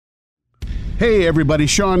Hey everybody,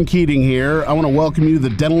 Sean Keating here. I want to welcome you to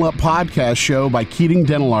the Dental Up podcast show by Keating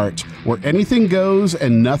Dental Arts, where anything goes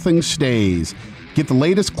and nothing stays. Get the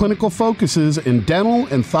latest clinical focuses in dental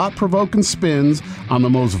and thought-provoking spins on the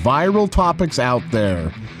most viral topics out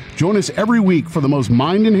there. Join us every week for the most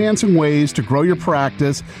mind-enhancing ways to grow your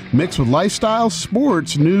practice, mixed with lifestyle,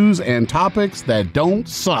 sports, news, and topics that don't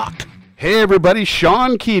suck. Hey everybody,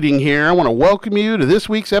 Sean Keating here. I want to welcome you to this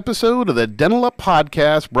week's episode of the Dental Up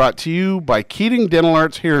Podcast, brought to you by Keating Dental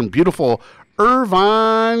Arts here in beautiful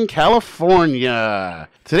Irvine, California.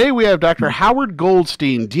 Today we have Dr. Howard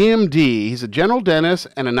Goldstein, DMD. He's a general dentist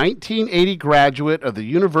and a 1980 graduate of the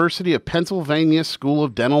University of Pennsylvania School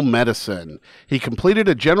of Dental Medicine. He completed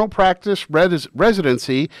a general practice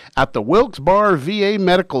residency at the Wilkes-Barre VA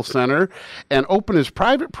Medical Center and opened his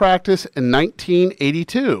private practice in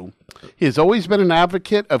 1982. He has always been an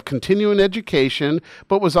advocate of continuing education,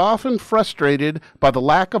 but was often frustrated by the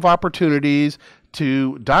lack of opportunities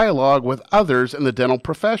to dialogue with others in the dental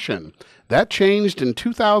profession. That changed in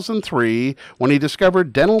 2003 when he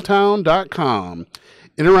discovered dentaltown.com.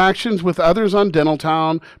 Interactions with others on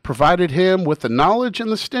Dentaltown provided him with the knowledge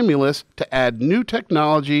and the stimulus to add new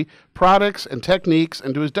technology, products, and techniques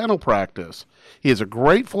into his dental practice. He is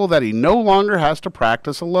grateful that he no longer has to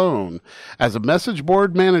practice alone. As a message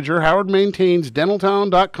board manager, Howard maintains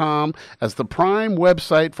dentaltown.com as the prime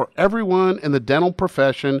website for everyone in the dental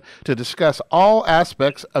profession to discuss all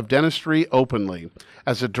aspects of dentistry openly.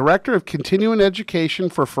 As a director of continuing education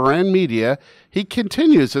for Foran Media, he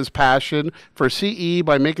continues his passion for CE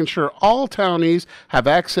by making sure all townies have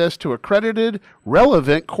access to accredited,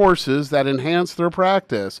 relevant courses that enhance their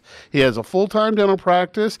practice. He has a full-time dental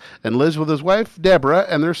practice and lives with his wife, Deborah,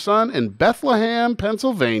 and their son in Bethlehem,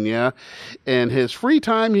 Pennsylvania. In his free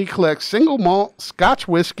time, he collects single malt Scotch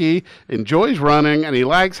whiskey, enjoys running, and he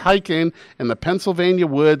likes hiking in the Pennsylvania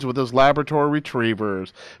woods with his Labrador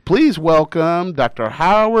retrievers. Please welcome Dr.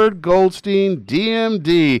 Howard Goldstein,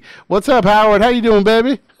 DMD. What's up, Howard? How you doing,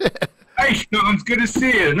 baby? Hey, Sean, it's good to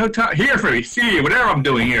see you. No time here for me. See you, whatever I'm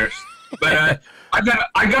doing here. But I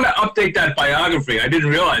gotta update that biography. I didn't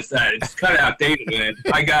realize that. It's kind of outdated, man.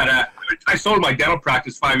 I sold my dental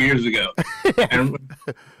practice 5 years ago. And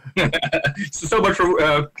so much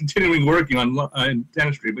for continuing working on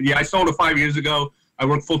dentistry. But yeah, I sold it 5 years ago. I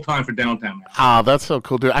work full-time for Dentaltown now. Oh, that's so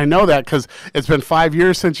cool, dude. I know that because it's been 5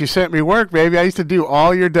 years since you sent me work, baby. I used to do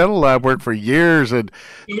all your dental lab work for years. And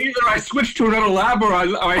either I switched to another lab or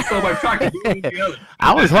I sold my practice.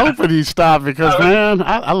 I was hoping you'd stop because, man,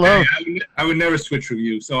 I love... I would never switch from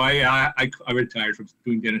you. So I retired from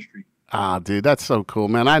doing dentistry. Ah, dude, that's so cool,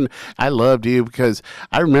 man. I loved you because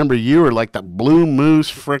I remember you were like the Blue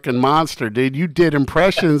Moose freaking monster, dude. You did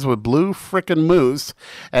impressions with Blue freaking Moose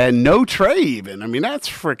and no tray even. I mean, that's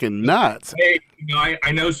freaking nuts. Hey,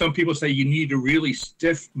 I know some people say you need a really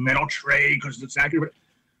stiff metal tray because it's accurate.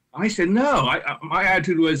 I said, no. My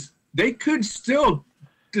attitude was they could still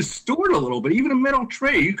distort a little bit. Even a metal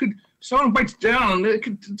tray, someone bites down and it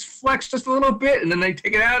could flex just a little bit and then they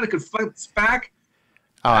take it out, it could flex back.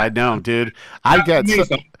 Oh, I know, dude. I got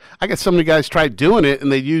so many guys tried doing it,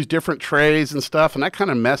 and they used different trays and stuff, and I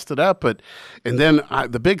kind of messed it up. And then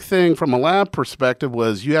the big thing from a lab perspective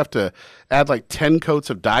was you have to add like 10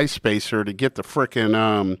 coats of dye spacer to get the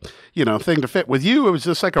frickin' thing to fit. With you, it was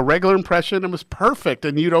just like a regular impression. It was perfect,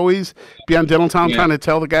 and you'd always be on Dentaltown trying to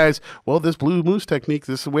tell the guys, well, this Blue Moose technique,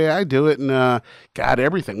 this is the way I do it, and got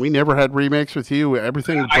everything. We never had remakes with you.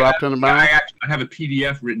 Everything dropped in the mouth. I have a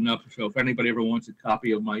PDF written up, so if anybody ever wants a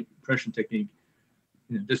copy of my impression technique,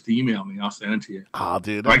 just email me. I'll send it to you. Oh,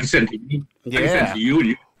 dude. Or I can send it to you. Yeah. I can send it to you. And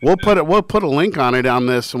you. We'll put a link on it on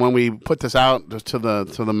this when we put this out to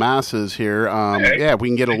the masses here. Yeah, we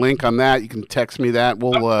can get a link on that. You can text me that.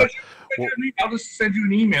 I'll just send you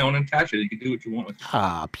an email and attach it. You can do what you want with it.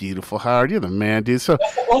 Ah, beautiful, Howard. You're the man, dude. So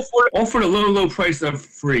all for the low price of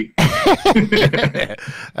free.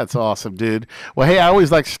 That's awesome, dude. Well, hey, I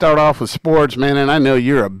always like to start off with sports, man, and I know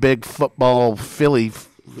you're a big football Philly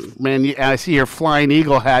man. I see your flying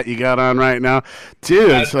eagle hat you got on right now,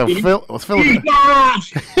 dude. So Eagles!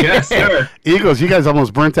 Yes, sir. Eagles, you guys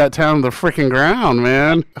almost burnt that town to the freaking ground,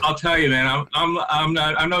 man. I'll tell you, man.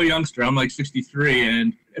 I'm no youngster. I'm like 63,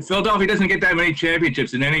 and Philadelphia doesn't get that many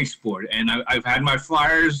championships in any sport. And I've had my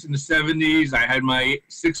Flyers in the 70s. I had my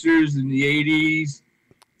Sixers in the 80s.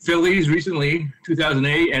 Phillies recently,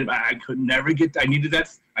 2008, and I could never get. I needed that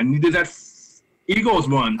Eagles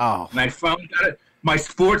one. Oh. And I finally got it. my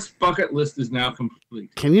sports bucket list is now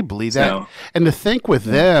complete. Can you believe that? So, And to think with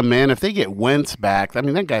them, man, if they get Wentz back, I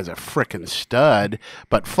mean, that guy's a freaking stud.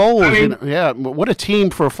 But Foles, I mean, yeah, what a team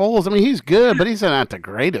for Foles. I mean, he's good, but he's not the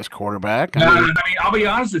greatest quarterback. I mean, I'll be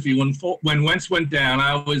honest with you. When Wentz went down,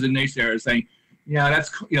 I was a naysayer saying, yeah,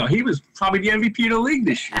 that's, he was probably the MVP of the league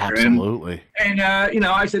this year. Absolutely. And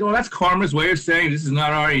I said, well, that's karma's way of saying this is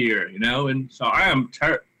not our year, and so I'm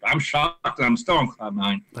shocked that I'm still on cloud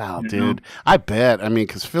nine. Wow, dude. I bet. I mean,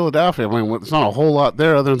 because Philadelphia, I mean, there's not a whole lot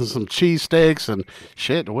there other than some cheesesteaks and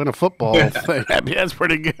shit to win a football thing. I mean, that's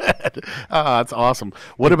pretty good. That's awesome.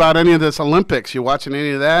 What about any of this Olympics? You watching any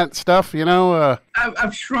of that stuff,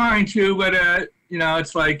 I'm trying to, but,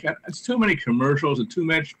 it's like it's too many commercials and too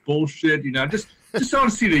much bullshit, just don't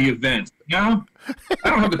see the events, I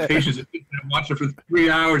don't have the patience to watch it for 3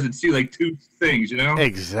 hours and see like two things,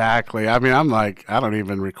 Exactly. I mean, I'm like, I don't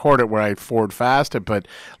even record it where I forward fast it, but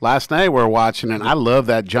last night we were watching it, and I love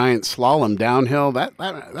that giant slalom downhill. That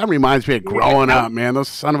reminds me of growing up, man. Those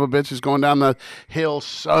son of a bitches going down the hill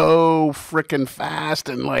so freaking fast,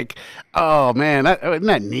 and like, oh man, isn't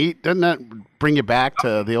that neat? Doesn't that bring you back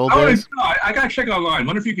to the old days? I gotta check online. I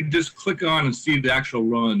wonder if you could just click on and see the actual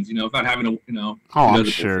runs, without having to, Oh, I'm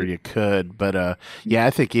sure you could, but yeah,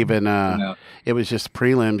 I think even it was just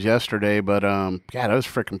prelims yesterday, but yeah, that was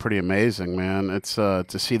freaking pretty amazing, man. It's to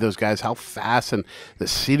see those guys how fast and the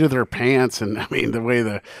seat of their pants, and I mean the way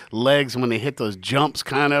the legs when they hit those jumps,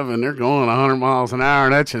 kind of, and they're going 100 miles an hour,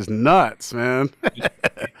 and that's just nuts, man.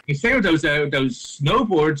 The same with those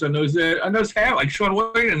snowboards and those hair, like Sean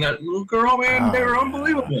Wade and that little girl, man, they were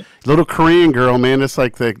unbelievable. Little Korean girl, man, it's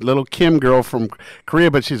like the little Kim girl from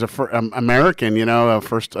Korea, but she's American,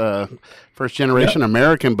 first generation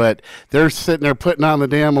American, but they're sitting there putting on the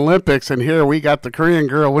damn Olympics, and here we got the Korean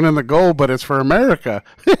girl winning the gold, but it's for America.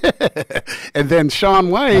 And then Shaun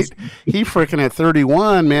White, he freaking at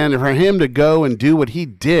 31, man, for him to go and do what he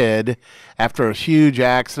did after a huge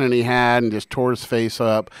accident he had and just tore his face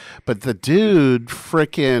up. But the dude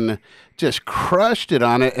freaking just crushed it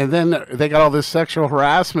on it, and then they got all this sexual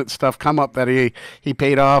harassment stuff come up that he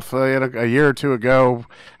paid off a year or two ago.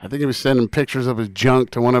 I think he was sending pictures of his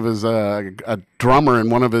junk to one of his a drummer in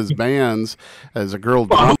one of his bands as a girl.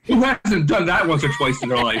 Well, who hasn't done that once or twice in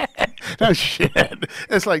their life? No shit.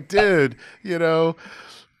 It's like, dude,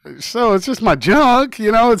 so it's just my junk,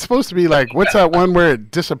 It's supposed to be like, what's that one where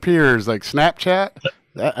it disappears, like Snapchat?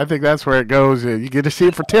 I think that's where it goes. You get to see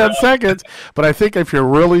it for 10 seconds, but I think if you're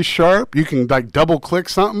really sharp, you can like double click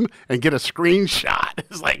something and get a screenshot.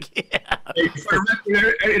 It's like, yeah. Hey, for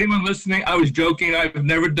anyone listening, I was joking. I've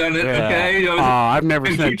never done it. Yeah. Okay. I've never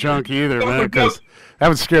seen junk either, man, because that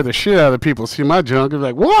would scare the shit out of the people. See my junk, it's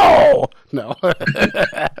like, whoa! No.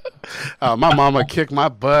 My mama kicked my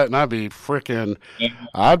butt, and I'd be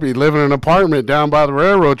living in an apartment down by the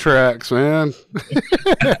railroad tracks, man.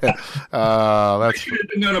 That's. I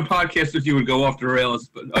didn't know the podcast if you would go off the rails,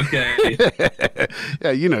 but okay.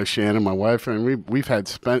 Yeah, Shannon, my wife, and we've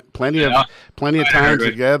had plenty of time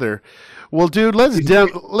together. Well, dude, let's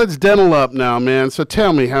dental up now, man. So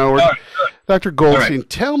tell me, Howard. Dr. Goldstein,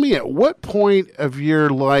 tell me, at what point of your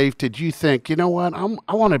life did you think, you know what,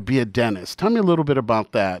 I want to be a dentist? Tell me a little bit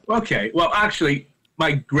about that. Okay. Well, actually,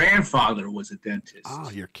 my grandfather was a dentist. Oh,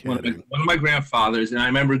 you're kidding. One of my grandfathers, and I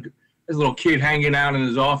remember as a little kid hanging out in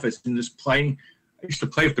his office and just playing. I used to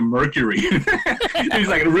play with the mercury. It was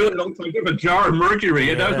like a really long time. A jar of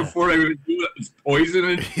mercury, and that was before I even knew it was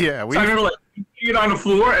poison. Yeah, so I remember like putting it on the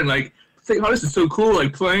floor and like thinking, "Oh, this is so cool!"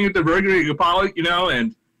 Like playing with the mercury,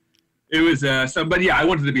 and it was somebody. Yeah, I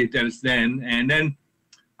wanted to be a dentist then, and then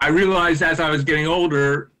I realized as I was getting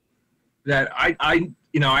older that I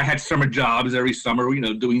had summer jobs every summer,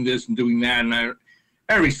 doing this and doing that, and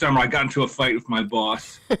every summer I got into a fight with my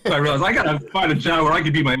boss. So I realized I got to find a job where I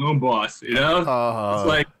could be my own boss, It's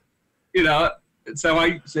like, so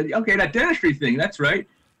I said, okay, that dentistry thing, that's right.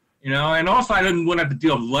 And also I didn't want to have to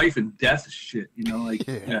deal with life and death shit,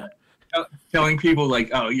 telling people like,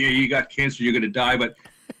 oh yeah, you got cancer, you're going to die. But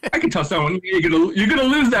I can tell someone, you're going to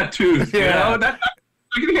lose that tooth, I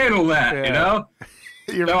can handle that,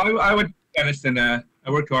 So I went to dentist and I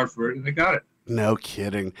worked hard for it and I got it. No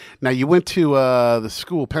kidding. Now, you went to the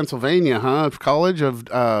school, Pennsylvania, College of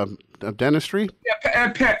Dentistry?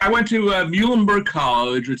 Yeah, I went to Muhlenberg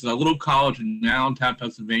College, which is a little college in Allentown,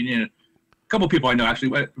 Pennsylvania. A couple of people I know actually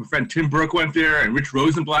went. My friend Tim Brooke went there, and Rich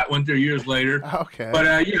Rosenblatt went there years later. Okay. But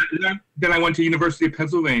then I went to University of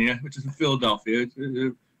Pennsylvania, which is in Philadelphia.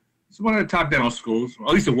 It's one of the top dental schools. Or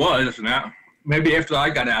at least it was. Now, maybe after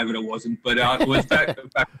I got out of it wasn't. But it was back.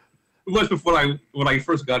 It was before when I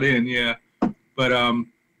first got in. Yeah. But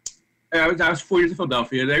I was 4 years in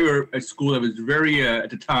Philadelphia. They were a school that was very, at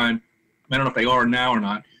the time, I don't know if they are now or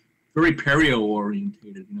not, very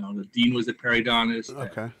perio-orientated. You know, the dean was a periodontist.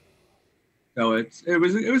 Okay. So it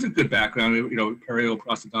was a good background, you know, perio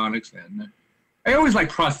prosthodontics, and I always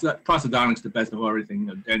liked prosthodontics the best of everything. You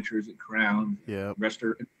know, dentures and crowns,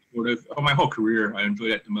 my whole career, I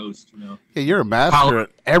enjoyed that the most. You know. Yeah, you're a master at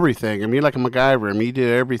everything. I mean, you're like a MacGyver. I mean, you do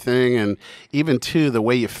everything, and even too the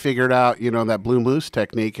way you figured out, you know, that blue moose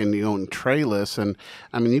technique, and you know, and trayless, and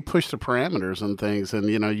I mean, you push the parameters and things, and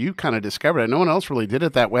you know, you kind of discovered it. No one else really did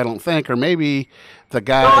it that way, I don't think, or maybe the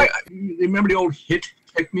guy. No, remember the old HIT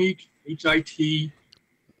technique, HIT,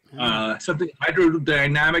 something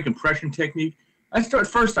hydrodynamic impression technique. I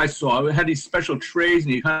saw it had these special trays,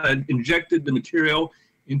 and you kind of injected the material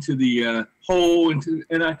into the hole,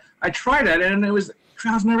 and I tried that, and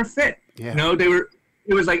crowns never fit. Yeah. You know,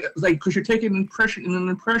 it was like because you're taking an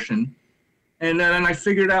impression, and then I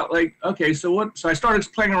figured out like, okay, so what? So I started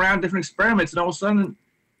playing around different experiments, and all of a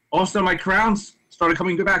sudden my crowns started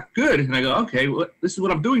coming back good, and I go, okay, this is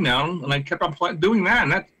what I'm doing now, and I kept on doing that,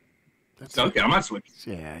 and that's okay. I'm not switching.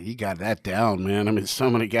 Yeah, you got that down, man. I mean, so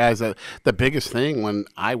many guys. The biggest thing when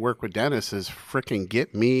I work with dentists is freaking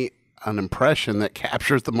get me an impression that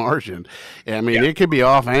captures the margin. I mean, it could be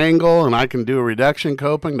off angle, and I can do a reduction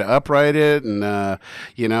coping to upright it, and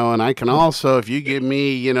you know, and I can also, if you give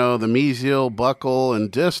me, you know, the mesial, buccal,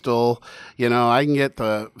 and distal, you know, I can get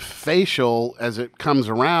the facial as it comes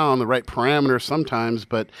around, the right parameters sometimes,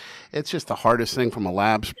 but it's just the hardest thing from a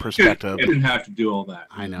lab's perspective. You didn't have to do all that.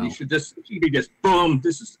 I know. You should be just boom.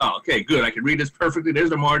 This is okay. Good. I can read this perfectly. There's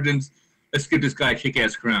the margins. Let's give this guy a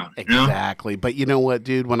kick-ass crown. Exactly. But you know what,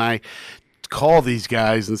 dude? When I call these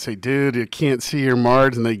guys and say, dude, you can't see your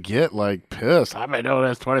margin, they get like pissed. I've been doing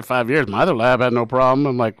this 25 years. My other lab had no problem.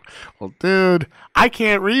 I'm like, well, dude, I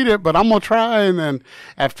can't read it, but I'm going to try. And then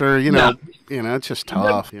after, you know, it's just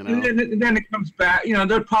tough. You know? And then it comes back. You know,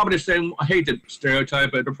 they're probably the same. I hate the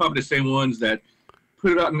stereotype, but they're probably the same ones that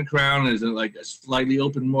put it out in the crown as like a slightly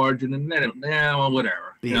open margin, and then, well,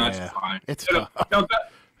 whatever. You know, it's fine. It's tough.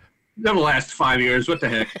 That'll last 5 years. What the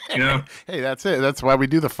heck, you know? Hey, that's it. That's why we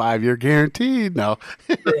do the 5-year guaranteed. No,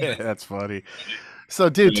 that's funny. So,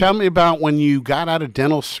 dude, tell me about when you got out of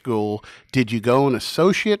dental school. Did you go an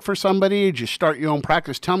associate for somebody? Did you start your own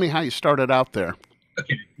practice? Tell me how you started out there.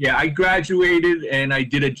 Okay. Yeah, I graduated and I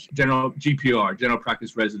did a general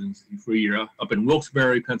practice residency for a year up in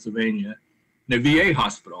Wilkes-Barre, Pennsylvania, in a VA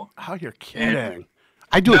hospital. Oh, you're kidding.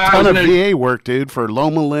 I do a ton of VA work, dude, for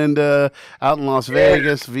Loma Linda, out in Las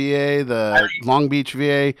Vegas, VA, the Long Beach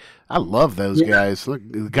VA. I love those guys. Look,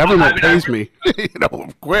 the government pays me, you know,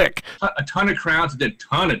 quick. A ton of crowns, did a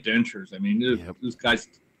ton of dentures. I mean, those guys,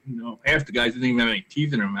 you know, half the guys didn't even have any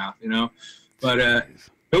teeth in their mouth, you know. But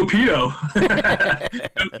no pedo.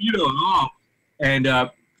 No pedo at all. And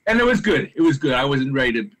it was good. It was good. I wasn't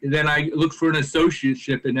ready to. Then I looked for an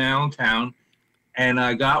associateship in Allentown, and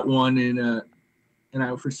I got one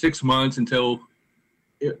for 6 months until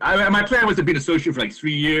my plan was to be an associate for like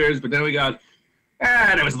 3 years, but then we got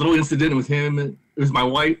there was a little incident with him. It was my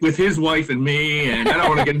wife with his wife and me, and I don't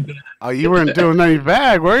want to get into that. Oh, you weren't doing any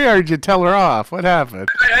bad, were you? Or did you tell her off? What happened?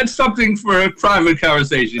 I had something for a private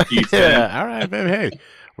conversation, Keith. Yeah, all right, baby. Hey,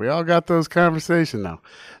 we all got those conversations now.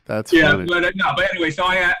 That's funny. But anyway, so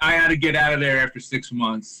I had to get out of there after 6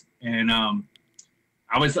 months, and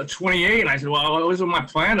I was 28, and I said, well, it was my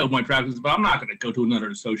plan of my practice, but I'm not going to go to another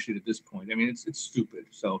associate at this point. I mean, it's stupid.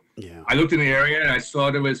 So I looked in the area, and I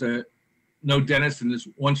saw there was no dentist in this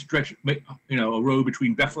one stretch, you know, a road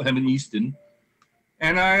between Bethlehem and Easton.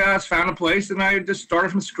 And I found a place, and I just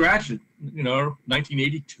started from scratch in,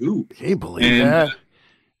 1982. Can you believe that?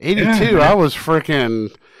 82, I was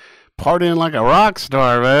freaking partying like a rock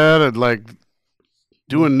star, man, and like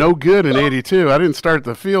doing no good in 82. I didn't start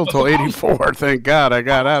the field till 84. Thank God I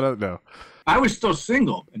got out of it. No. I was still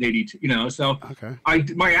single at 82, so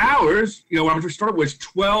my hours, when I first started was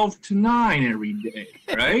 12 to 9 every day,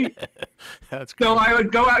 right? That's cool. So I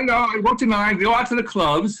would go out, I work to 9, go out to the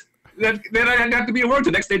clubs, then I'd have to be at work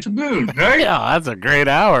the next day till noon, right? Yeah, that's a great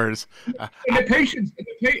hours. And the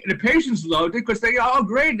patients loved it because they all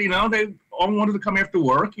great, they all wanted to come after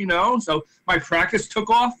work, so my practice took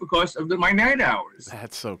off because of my night hours.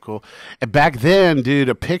 That's so cool. And back then, dude,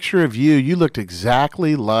 a picture of you looked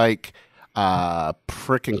exactly like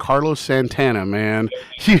frickin' Carlos Santana, man.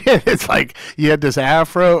 It's like you had this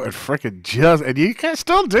afro and frickin' and you guys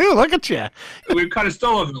still do. Look at you. We kind of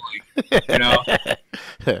still look alike,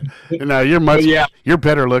 No, you're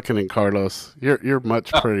better looking than Carlos. You're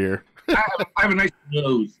much prettier. I have a nice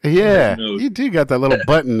nose. Yeah, you do got that little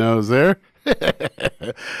button nose there.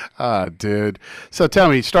 Dude. So tell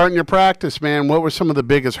me, starting your practice, man, what were some of the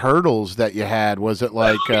biggest hurdles that you had? Was it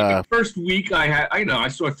like the first week I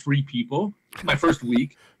saw 3 people my first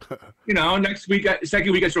week. Next week,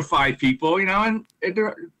 second week I saw 5 people. And it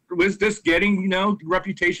was just getting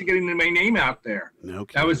reputation, getting my name out there.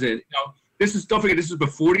 Okay. That was it. Don't forget, this is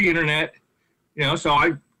before the internet. So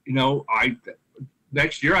I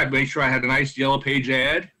next year I made sure I had a nice yellow page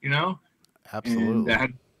ad. Absolutely.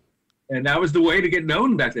 And that was the way to get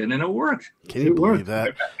known back then, and it worked. Can you believe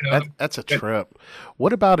that? That's a trip.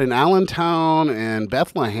 What about in Allentown and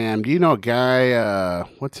Bethlehem? Do you know a guy,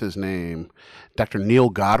 what's his name? Dr. Neil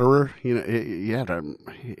Goddard?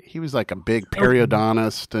 He was like a big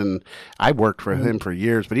periodontist, and I worked for him for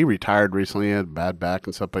years, but he retired recently. He had a bad back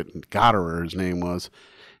and stuff, but Goddard, his name was.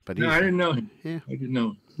 But I didn't know him. Yeah. I didn't know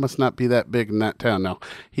him. Must not be that big in that town. No,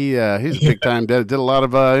 he's a big time. Did a lot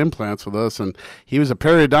of implants with us, and he was a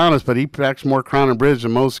periodontist, but he practiced more Crown and Bridge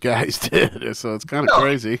than most guys did. So it's kind of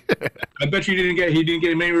crazy. I bet he didn't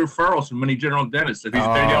get many referrals from many general dentists. If he's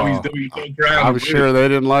doing Crown. I'm sure they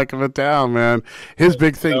didn't like him in town, man. His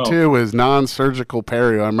big thing too was non-surgical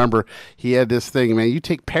perio. I remember he had this thing, man. You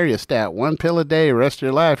take Periostat 1 pill a day, the rest of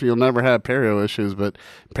your life, you'll never have perio issues. But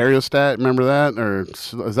Periostat, remember that, or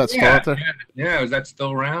is that still out there? Yeah, is that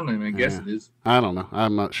still around? I guess it is. I don't know.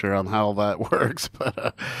 I'm not sure on how that works.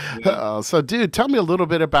 But so, dude, tell me a little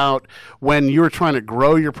bit about when you were trying to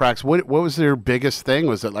grow your practice. What was their biggest thing?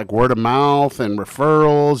 Was it like word of mouth and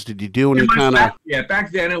referrals? Did you do any kind of? Yeah,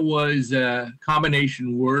 back then it was a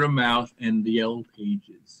combination word of mouth and the yellow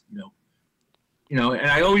pages. And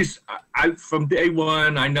I from day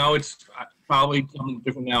one, I know it's probably something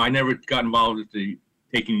different now. I never got involved with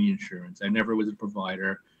taking the insurance. I never was a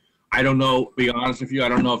provider. I don't know, to be honest with you, I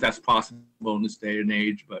don't know if that's possible in this day and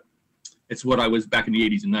age, but it's what I was back in the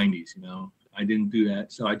 80s and 90s, I didn't do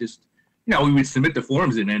that. So I just, we would submit the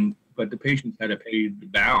forms but the patients had to pay the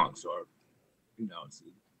balance so we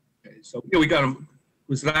got them.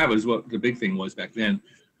 That was what the big thing was back then.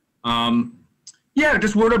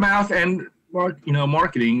 Just word of mouth and,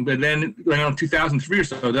 marketing. But then around 2003 or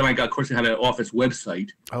so, then of course, I had an office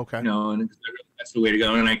website. Okay. And that's the way to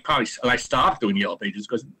go. And I stopped doing Yellow Pages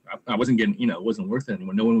because I wasn't getting, it wasn't worth it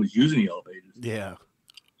anymore. No one was using Yellow Pages. Yeah.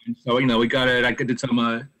 And so, we got it. I did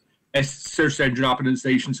some search engine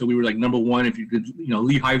optimization. So we were like number 1. If you did,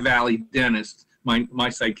 Lehigh Valley dentist, my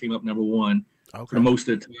site came up number 1 for most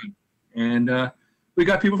of the time. And we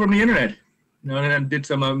got people from the internet, and I did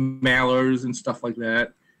some mailers and stuff like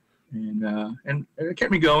that. And it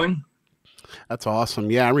kept me going. That's awesome.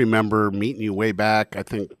 Yeah, I remember meeting you way back, I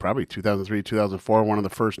think probably 2003, 2004, one of the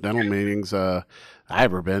first dental meetings I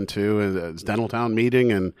ever been to. It's Dental Town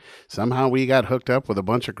meeting, and somehow we got hooked up with a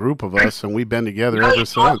bunch of group of us, and we've been together ever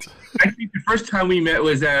since. I think the first time we met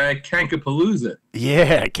was at Kankapalooza.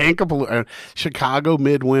 Yeah, Kankapalooza, Chicago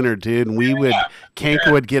midwinter, dude. And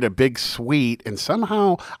Kanka would get a big suite, and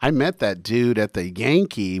somehow I met that dude at the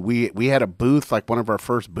Yankee. We had a booth, like one of our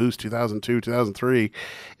first booths, 2002, 2003,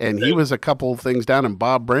 and he was a couple of things down. And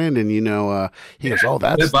Bob Brandon, he goes, "Oh,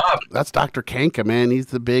 that's Dr. Kanka, man. He's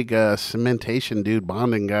the big cementation dude,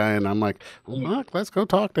 bonding guy." And I'm like, "Look, let's go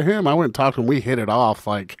talk to him." I went and talked to him. We hit it off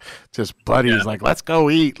like just buddies. Like, let's go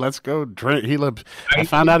eat, let's go drink. I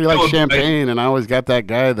found out he liked champagne, and I always got that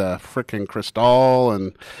guy the frickin' Cristal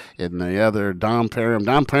and the other Dom Perignon.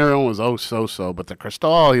 Dom Perignon was so, but the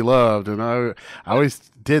Cristal he loved, and I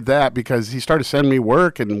always did that because he started sending me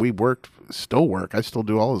work, and we still work. I still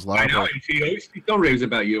do all his lab work. He still raves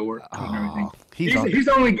about your work and everything. He's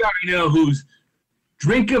the only guy who's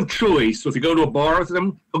drink of choice. So if you go to a bar with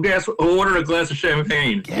him, he'll order a glass of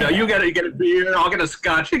champagne. Yeah. You get a beer, I'll get a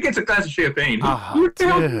scotch. He gets a glass of champagne.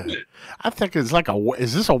 I think it's like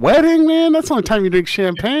is this a wedding, man? That's the only time you drink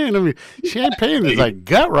champagne. I mean, champagne is like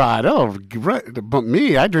gut rot. But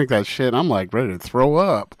me, I drink that shit. I'm like ready to throw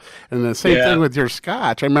up. And the same thing with your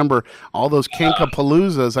scotch. I remember all those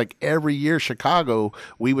Kankapaloozas, like every year, Chicago,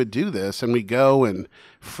 we would do this, and we go and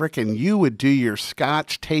frickin' you would do your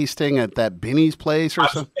scotch tasting at that Benny's place or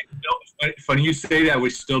something. Funny you say that.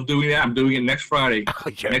 We're still doing that. I'm doing it next Friday.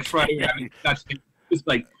 Next Friday, we're having scotch tasting. It's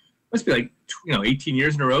like must be like 18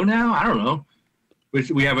 years in a row now. I don't know.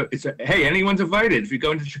 We have hey, anyone's invited. If you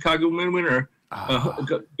go into Chicago Midwinter,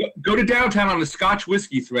 go to downtown on the Scotch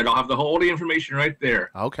whiskey thread. I'll have all the information right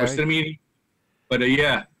there. Okay. What's the meeting? But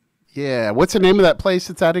yeah. Yeah. What's the name of that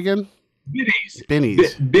place it's at again? Benny's.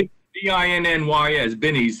 Benny's. Binnys.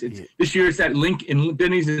 Benny's. This year it's at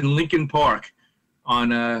Benny's in Lincoln Park.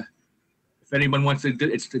 On if anyone wants to,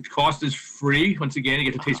 the cost is free. Once again, you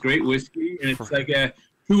get to taste great whiskey, and it's like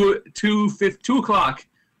 2 o'clock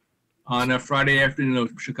on a Friday afternoon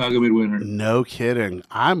of Chicago Midwinter. No kidding.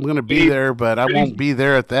 I'm going to be there, but I won't be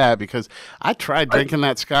there at that because I tried drinking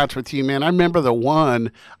that scotch with you, man. I remember the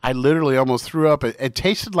one I literally almost threw up. It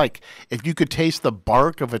tasted like if you could taste the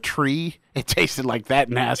bark of a tree. It tasted like that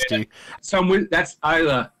nasty. That's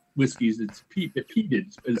Isla whiskeys. It's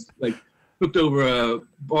peated. It's like cooked over a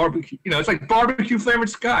barbecue. It's like barbecue flavored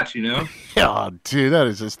scotch. Oh, dude, that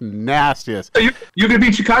is just nastiest. So you're gonna be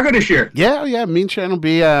in Chicago this year? Yeah. Me and Shannon will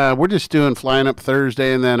be. We're just flying up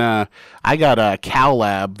Thursday, and then I got a cow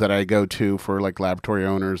lab that I go to for like laboratory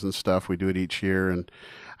owners and stuff. We do it each year, and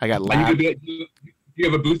I got lab. Do you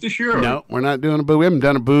have a booth this year? Or? No, we're not doing a booth. We haven't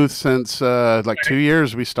done a booth since 2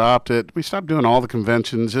 years. We stopped it. We stopped doing all the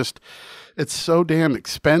conventions. It's so damn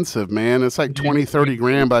expensive, man. It's like 20, 30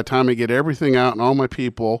 grand by the time I get everything out and all my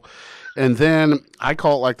people. And then I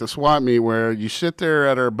call it like the swap meet where you sit there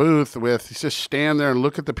at our booth you just stand there and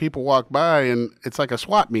look at the people walk by, and it's like a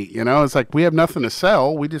swap meet, It's like we have nothing to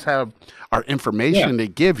sell. We just have our information to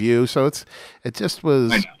give you. So it just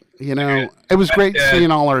was... it was great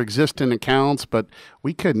seeing all our existing accounts, but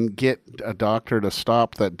we couldn't get a doctor to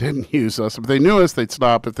stop that didn't use us. If they knew us, they'd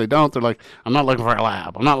stop. If they don't, they're like, I'm not looking for a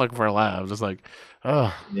lab. I'm not looking for a lab. It's like,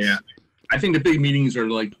 oh. Yeah. I think the big meetings are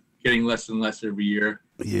like getting less and less every year.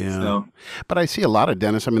 Yeah. So. But I see a lot of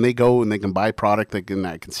dentists. I mean, they go and they can buy product. I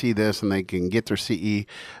can see this and they can get their CE.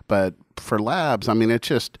 But for labs, I mean, it's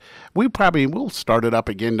just, we'll start it up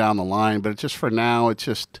again down the line. But it's just for now, it's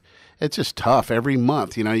just tough every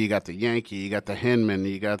month. You got the Yankee, you got the Hinman,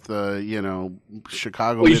 you got the,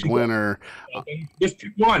 Chicago Midwinter. Just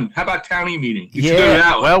pick one. How about Townie meeting?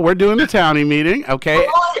 Well, we're doing the Townie meeting. Okay.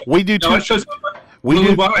 We do two.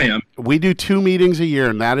 We do 2 meetings a year,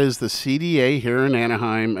 and that is the CDA here in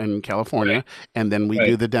Anaheim and California, and then we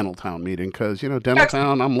do the Dental Town meeting because Dental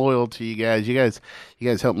Town. I'm loyal to you guys. You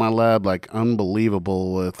guys help my lab like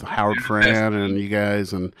unbelievable with Howard Fran and you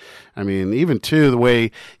guys, and I mean even too the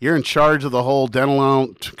way you're in charge of the whole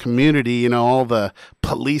dental community. All the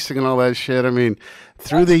policing and all that shit. I mean.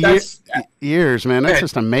 Through the years, man, that's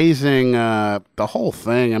just amazing. The whole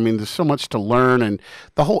thing. I mean, there's so much to learn, and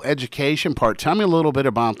the whole education part. Tell me a little bit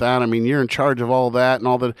about that. I mean, you're in charge of all that and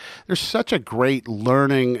all that. There's such a great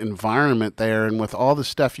learning environment there, and with all the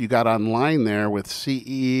stuff you got online there with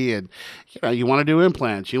CE, and you want to do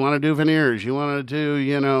implants, you want to do veneers, you want to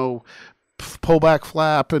do pullback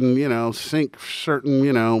flap, and sink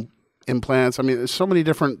certain implants. I mean, there's so many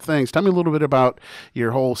different things. Tell me a little bit about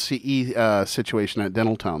your whole CE situation at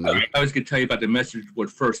Dental Town. There. I was going to tell you about the message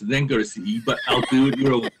board first and then go to CE, but I'll do it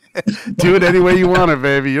your way. Do it any way you want it,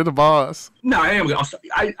 baby. You're the boss. No, I am.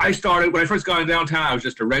 I started, when I first got in downtown, I was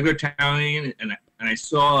just a regular townie, and I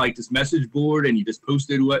saw like this message board, and you just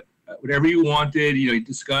posted whatever you wanted, you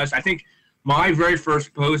discussed. I think my very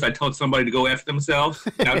first post, I told somebody to go F themselves.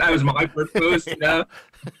 That was my first post.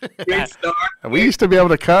 Great start. We used to be able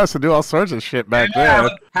to cuss and do all sorts of shit back then.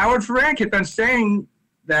 Howard Ferran kept on saying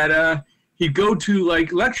that he'd go to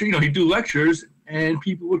like lecture, he'd do lectures, and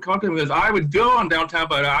people would come to him because I would go on downtown,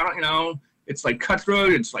 but I don't, it's like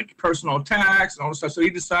cutthroat, it's like personal attacks and all this stuff. So he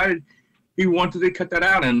decided he wanted to cut that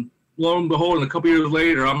out, and lo and behold, a couple years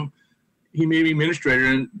later, he made me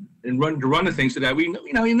administrator and run the thing so that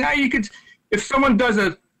now you could. If someone does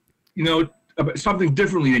something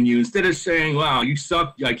differently than you, instead of saying, wow, you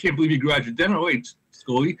suck, I can't believe you graduated dental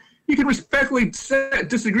school, you can respectfully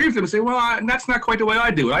disagree with them and say, well, that's not quite the way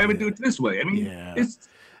I do it. I would do it this way. I mean, it's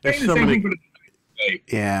the same thing for the way.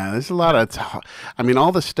 Yeah, there's a lot of,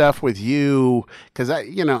 all the stuff with you, because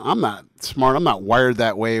I'm not smart. I'm not wired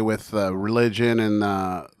that way with religion and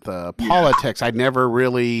the politics. I never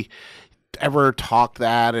really ever talk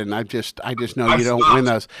that, and I just know you don't win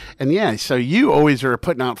those. And so you always are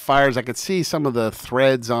putting out fires. I could see some of the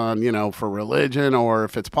threads on for religion, or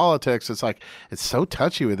if it's politics, it's like it's so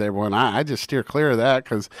touchy with everyone. I just steer clear of that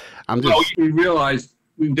because I'm just. We realized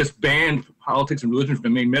we just banned politics and religion from the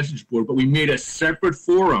main message board, but we made a separate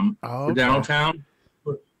forum for downtown.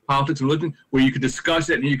 Politics and religion, where you could discuss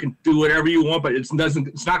it and you can do whatever you want, but it's not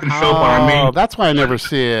going to show up on our main. That's why I never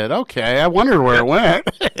see it. Okay, I wondered where it went.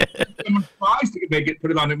 Someone tries to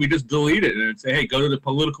put it on it, we just delete it and say, hey, go to the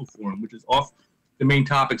political forum, which is off the main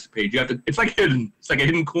topics page. You have to. It's like hidden. It's like a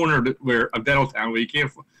hidden corner of Dental Town where you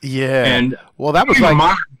can't. Yeah. And well, that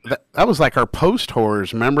was like our post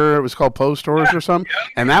horrors. Remember, it was called post horrors or something,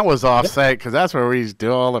 and that was offsite because that's where we used to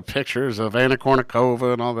do all the pictures of Anna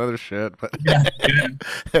Kournikova and all the other shit. But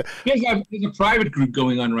there's a private group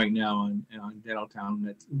going on right now on Dental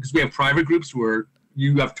Town because we have private groups where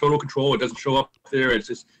you have total control. It doesn't show up there. It's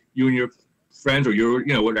just you and your friends or your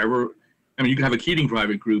whatever. I mean, you can have a Keating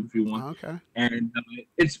private group if you want. Okay. And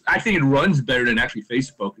I think it runs better than actually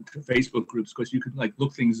Facebook groups, because you can like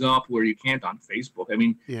look things up where you can't on Facebook. I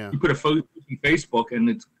mean, you put a photo on Facebook and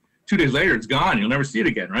it's 2 days later it's gone. You'll never see it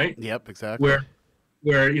again, right? Yep, exactly.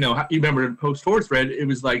 Where you remember the post-forward thread, it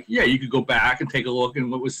was like, yeah, you could go back and take a look at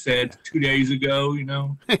what was said 2 days ago,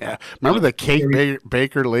 Yeah. Remember the cake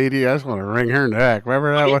baker lady? I just want to wring her neck.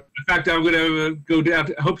 Remember that one? In fact, I'm going to go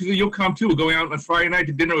down. Hopefully you'll come too. We're going out on Friday night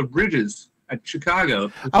to dinner with Bridges at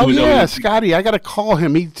Chicago. Oh, yeah, Scotty. I got to call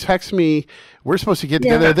him. He texted me. We're supposed to get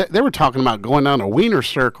together. They were talking about going down a Wiener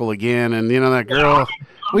Circle again, and, that girl.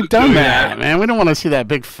 We've done that, man. We don't want to see that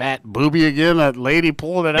big fat booby again, that lady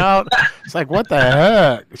pulling it out. It's like, what the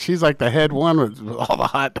heck? She's like the head one with all the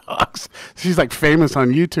hot dogs. She's like famous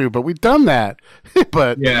on YouTube, but we've done that.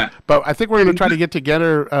 But I think we're going to try to get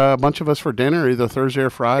together, a bunch of us, for dinner, either Thursday or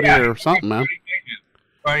Friday or something, man.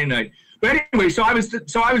 Friday night. But anyway, so I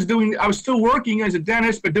was still working as a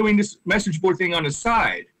dentist, but doing this message board thing on the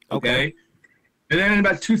side. Okay. And then in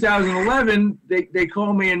about 2011, they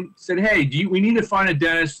called me and said, hey, we need to find a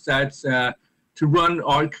dentist that's to run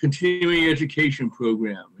our continuing education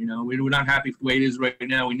program. We're not happy with the way it is right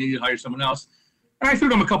now. We need to hire someone else. And I threw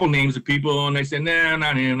them a couple names of people, and they said, no,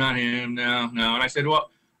 not him, no. And I said,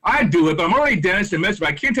 well, I'd do it, but I'm already a dentist and message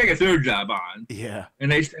board. I can't take a third job on. Yeah.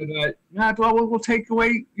 And they said, well, we'll take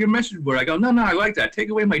away your message board. I go, no, I like that. Take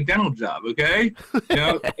away my dental job, okay?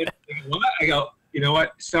 And what? I go, you know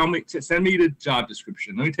what? Send me the job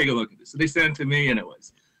description. Let me take a look at this. So they sent it to me, and it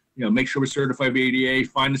was, make sure we're certified by ADA,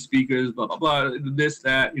 find the speakers, blah, blah, blah, this,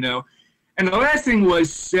 that, And the last thing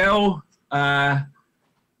was sell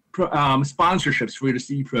sponsorships for your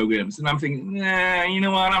CE programs. And I'm thinking, you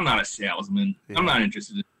know what? I'm not a salesman. Yeah. I'm not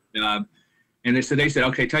interested in the job. And they said,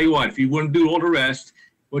 okay, tell you what, if you want to do all the rest,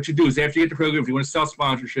 what you do is after you get the program, if you want to sell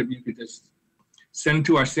sponsorship, you could just send it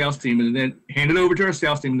to our sales team and then hand it over to our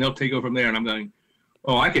sales team, and they'll take over from there. And I'm going,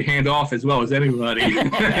 oh, I could hand off as well as anybody. When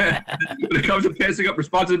it comes to passing up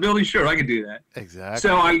responsibility, sure, I could do that. Exactly.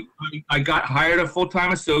 So I got hired a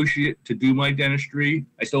full-time associate to do my dentistry.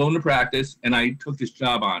 I still own the practice, and I took this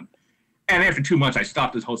job on. And after 2 months, I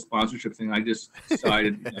stopped this whole sponsorship thing. I just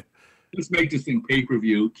decided, let's make this thing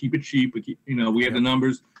pay-per-view, keep it cheap. We have the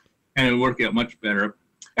numbers, and it worked out much better.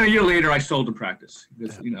 And a year later, I sold the practice.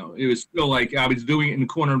 Because, it was still like I was doing it in the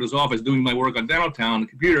corner of this office, doing my work on Dentaltown on the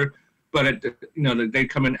computer. But they'd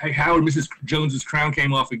come in, hey, Howard, Mrs. Jones's crown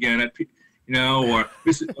came off again, or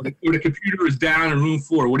the computer is down in room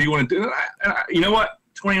 4. What do you want to do? You know what?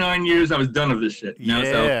 29 years, I was done with this shit.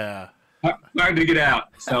 So I'm trying to get out.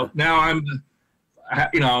 So now I'm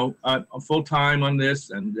full time on this,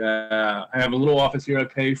 and I have a little office here. I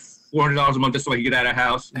pay $400 a month just so I can get out of the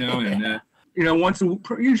house.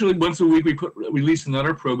 Usually once a week we release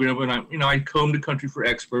another program, and I comb the country for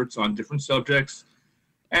experts on different subjects.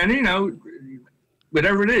 And,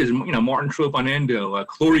 whatever it is, Martin Trope on endo,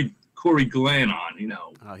 Corey Glenn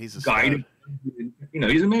on, he's a guy,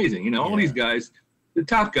 he's amazing, all these guys, the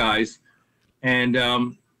top guys. And,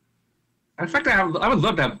 in fact, I would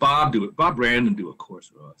love to have Bob do it. Bob Brandon do a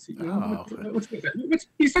course with us.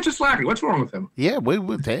 He's such a slacker. What's wrong with him? Yeah,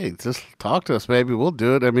 hey, just talk to us, baby. We'll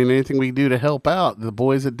do it. I mean, anything we can do to help out the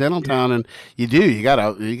boys at Dentaltown, and you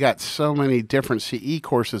got so many different CE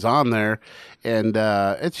courses on there, and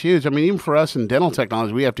it's huge. I mean, even for us in dental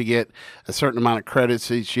technology, we have to get a certain amount of credits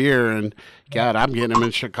each year, and God, I'm getting them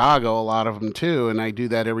in Chicago, a lot of them too, and I do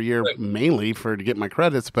that every year mainly to get my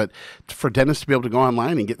credits, but for dentists to be able to go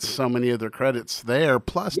online and get so many of their credits there,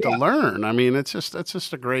 plus to learn. I mean, it's just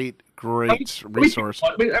a great resource.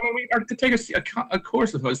 I mean, to take a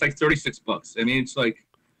course of it, it's like $36. I mean, it's like,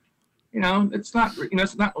 it's not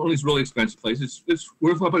one of these really expensive places. It's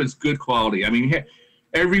worthwhile, but it's good quality. I mean,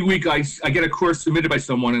 every week I get a course submitted by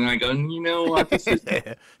someone, and I go, what, this is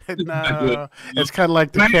not good. It's kind of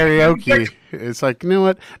like the karaoke. It's like,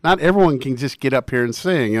 what? Not everyone can just get up here and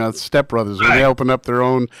sing. Step Brothers, when they open up their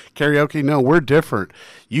own karaoke, no, we're different.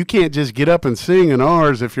 You can't just get up and sing in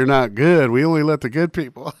ours if you're not good. We only let the good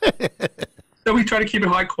people. So we try to keep it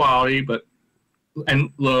high quality,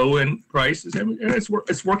 and low in prices. And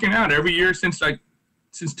it's working out every year since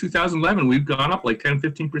 2011. We've gone up like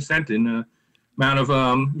 10-15% in amount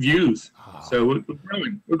of views. So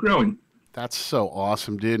we're growing. That's so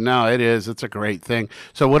awesome, dude. No, it is. It's a great thing.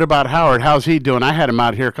 So what about Howard? How's he doing? I had him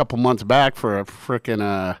out here a couple months back for a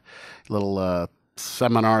frickin' little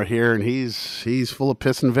seminar here, and he's full of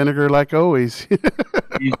piss and vinegar like always.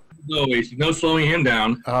 He's always no slowing him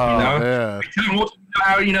down. Oh, yeah.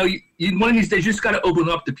 One of these days you just got to open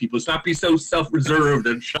up to people. It's not be so self-reserved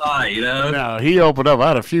and shy, you know. No, he opened up. I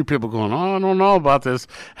had a few people going, "Oh, I don't know about this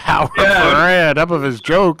Howard Moran." Up of his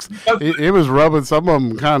jokes, he was rubbing some of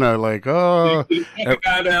them kind of like, "Oh."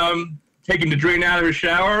 About taking the drain out of his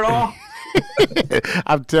shower at all?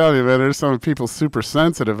 I'm telling you, man, there's some people super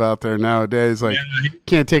sensitive out there nowadays. Like,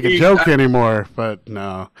 can't take a joke anymore. But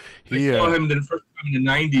no, I saw him the first time in the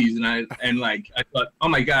 '90s, and I thought, oh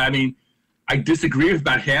my God. I mean, I disagree with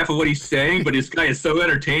about half of what he's saying, but this guy is so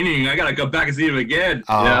entertaining. I gotta go back and see him again.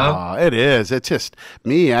 Oh, it is. It's just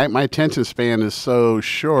me. My attention span is so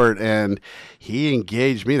short, and he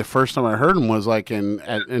engaged me. The first time I heard him was like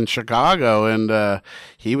in Chicago, and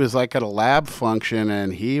he was like at a lab function,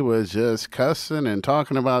 and he was just cussing and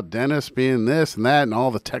talking about dentists being this and that, and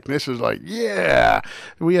all the technicians like, yeah,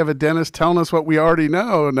 we have a dentist telling us what we already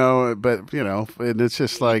know. No, but and it's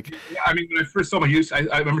just like, yeah, I mean, when I first saw him,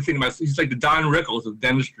 I remember thinking about, he's like the Don Rickles of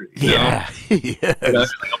dentistry. Yeah,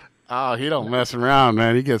 yes. Oh, he don't mess around,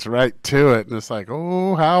 man. He gets right to it, and it's like,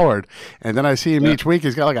 oh, Howard. And then I see him each week.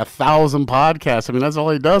 He's got like 1,000 podcasts. I mean, that's all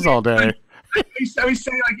he does all day. He's saying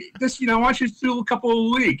like this, why don't you do a couple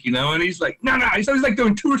a week, and he's like, no. He's always like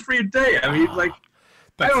doing 2 or 3 a day. I mean, like,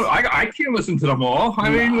 I can't listen to them all. I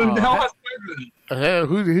mean, what the hell has Hey,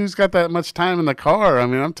 who's got that much time in the car? I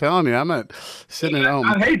mean, I'm telling you, I'm not sitting at home.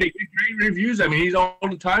 Hey, they get great reviews. I mean, he's all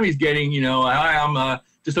the time. He's getting, hi, I'm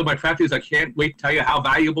just on my practice. I can't wait to tell you how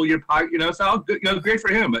valuable your podcast. So good, great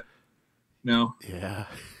for him. But yeah,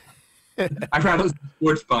 I'd rather listen to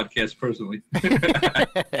sports podcasts personally.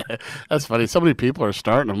 That's funny. So many people are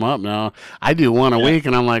starting them up now. I do one a week,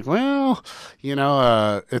 and I'm like, well,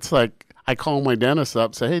 it's like, I call my dentist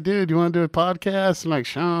up, say, hey, dude, you want to do a podcast? And like,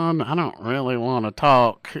 Sean, I don't really want to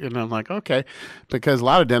talk. And I'm like, okay. Because a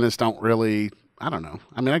lot of dentists don't really, I don't know.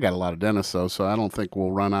 I mean, I got a lot of dentists, though, so I don't think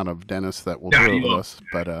we'll run out of dentists that will do it with us.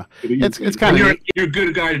 But it's kind of... You're a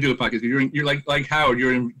good guy to do a podcast. You're like Howard.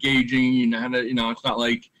 You're engaging. It's not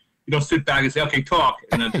like... You don't sit back and say, "Okay, talk,"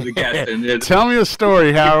 and then to the guest. And tell me a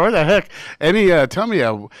story, Howard. What the heck?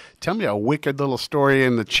 Tell me a wicked little story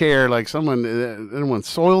in the chair, like anyone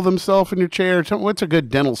soiled themselves in your chair. What's a good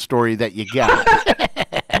dental story that you got?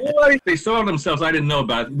 They soiled themselves. I didn't know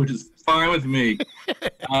about it, which is fine with me.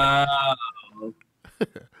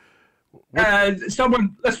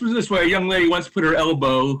 Someone, let's put it this way: a young lady once put her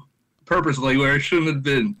elbow purposely where it shouldn't have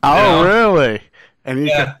been. Oh, really? And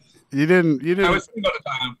you didn't. I was single at the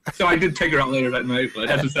time, so I did take her out later that night. But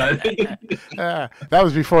that's decided. That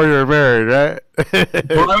was before you were married, right?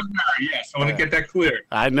 Well, I was married. Yes, I want to get that clear.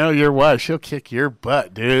 I know your wife; she'll kick your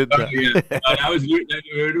butt, dude. Oh, yeah. I was. We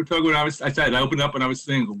were talking when I was. I said I opened up when I was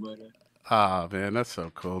single, but. Oh, man, that's so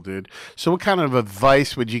cool, dude. So what kind of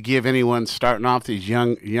advice would you give anyone starting off, these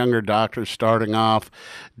younger doctors starting off,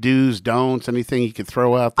 do's, don'ts, anything you could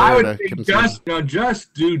throw out there? I would say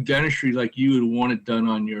just do dentistry like you would want it done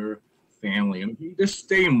on your family. I mean, just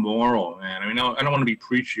stay moral, man. I mean, I don't want to be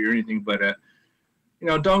preachy or anything, but,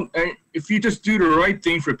 if you just do the right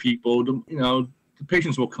thing for people, the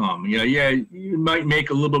patients will come. You might make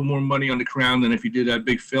a little bit more money on the crown than if you did that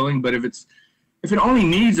big filling, but if it only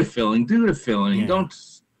needs a filling, do the filling. Yeah.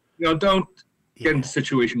 Don't get in a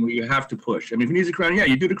situation where you have to push. I mean, if it needs a crown,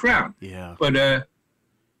 you do the crown. Yeah. But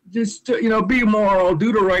just be moral,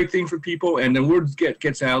 do the right thing for people, and the word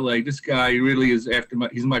gets out like this guy really is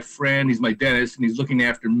he's my friend, he's my dentist, and he's looking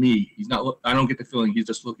after me. He's not. I don't get the feeling he's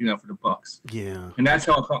just looking out for the bucks. Yeah. And that's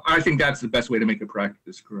how I think that's the best way to make a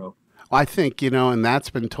practice grow. Well, I think and that's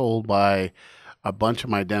been told by a bunch of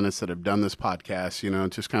my dentists that have done this podcast,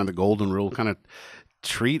 just kind of the golden rule, kind of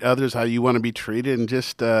treat others how you want to be treated, and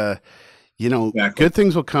just, exactly. Good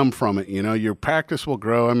things will come from it. Your practice will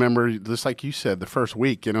grow. I remember, just like you said, the first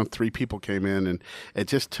week, 3 people came in, and it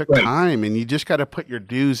just took time, and you just got to put your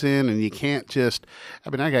dues in, and you can't just,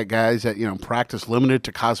 I got guys that, practice limited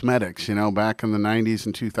to cosmetics, back in the 90s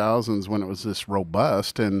and 2000s when it was this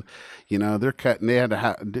robust, and, they're cutting, they had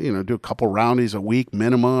to do a couple roundies a week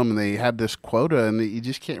minimum, and they had this quota, and you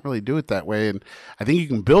just can't really do it that way. And I think you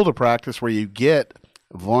can build a practice where you get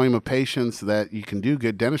volume of patients that you can do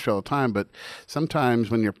good dentistry all the time, but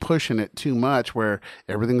sometimes when you're pushing it too much where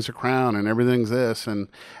everything's a crown and everything's this, and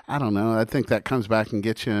I don't know, I think that comes back and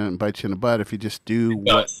gets you and bites you in the butt if you just do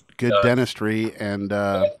good dentistry and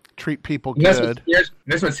treat people good.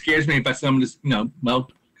 That's what scares me about some of this, I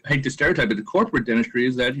hate to stereotype, but the corporate dentistry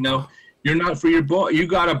is that, you're not for your boss. You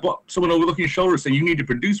got someone overlooking your shoulder saying you need to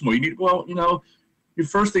produce more. Your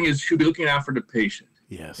first thing is should be looking out for the patient.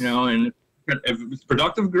 Yes. And if it's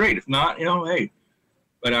productive, great. If not, hey,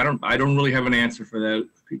 but I don't really have an answer for that,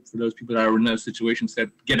 for those people that are in those situations that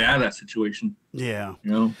get out of that situation. Yeah,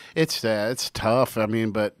 You know, it's tough. I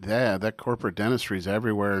mean, but yeah, that corporate dentistry is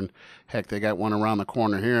everywhere, and heck, they got one around the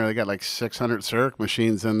corner here. They got like 600 Circ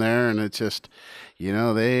machines in there, and it's just,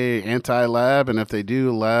 they anti-lab, and if they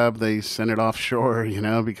do lab, they send it offshore.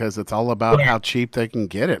 Because it's all about how cheap they can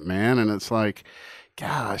get it, man. And it's like,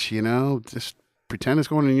 gosh, just pretend it's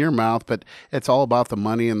going in your mouth, but it's all about the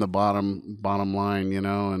money and the bottom line,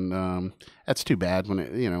 and that's too bad when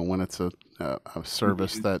when it's a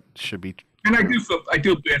service that should be. And I do feel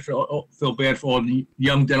bad for all the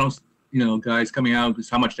young dental guys coming out because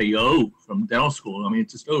how much they owe from dental school. I mean,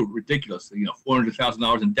 it's just ridiculous.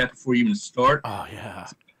 $400,000 in debt before you even start. Oh yeah,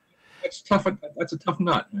 that's tough. That's a tough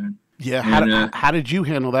nut, man. Yeah. How did you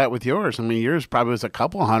handle that with yours? I mean, yours probably was a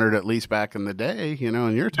couple hundred at least back in the day. In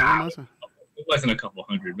your time, wasn't it? It wasn't a couple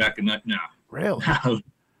hundred back in that. No. Really?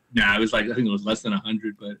 No, it was like, I think it was less than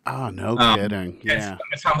 100. But no kidding. Yeah,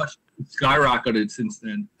 that's how much it skyrocketed since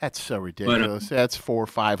then. That's so ridiculous. But, that's $400 or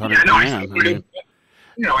 $500.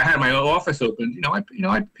 I had my office open. I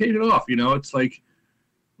paid it off. It's like,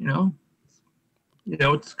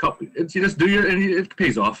 it's you just do and it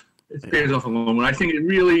pays off. It pays off a long run. I think it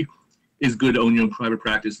really is good to own your own private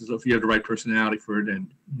practice if you have the right personality for it.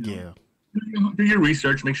 And do your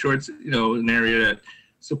research, make sure it's an area that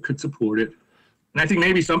could support it. And I think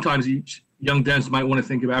maybe sometimes each young dentist might want to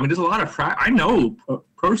think about. I mean, there's a lot of I know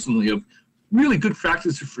personally of really good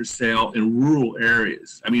practices for sale in rural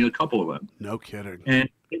areas. I mean, a couple of them. No kidding. And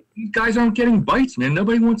these guys aren't getting bites, man.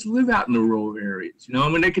 Nobody wants to live out in the rural areas. I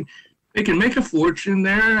mean, they can make a fortune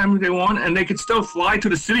there. I mean, they want, and they could still fly to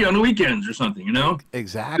the city on the weekends or something.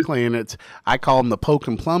 Exactly, and I call them the poke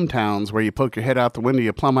and plumb towns, where you poke your head out the window,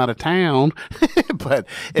 you plumb out of town. But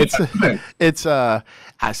it's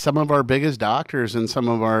some of our biggest doctors and some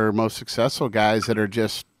of our most successful guys that are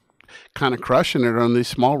just kind of crushing it on these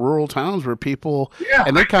small rural towns where people,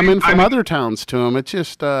 and they come in from other towns to them. It's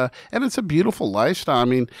just, and it's a beautiful lifestyle. I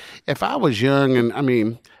mean, if I was young, and I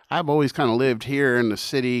mean, I've always kind of lived here in the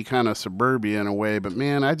city, kind of suburbia in a way, but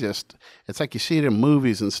man, it's like you see it in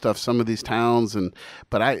movies and stuff, some of these towns,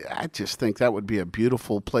 but I just think that would be a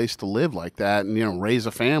beautiful place to live like that and, raise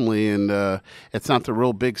a family. And it's not the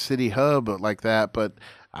real big city hub like that, but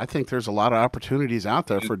I think there's a lot of opportunities out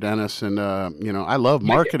there for dentists. And, I love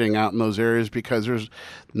marketing out in those areas because there's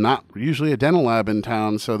not usually a dental lab in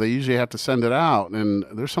town. So they usually have to send it out. And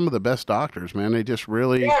they're some of the best doctors, man. They just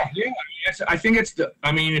really. Yeah. I think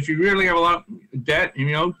if you really have a lot of debt,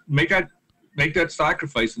 make that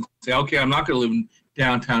sacrifice and say, okay, I'm not going to live in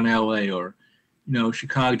downtown LA or,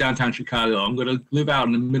 Chicago, downtown Chicago. I'm going to live out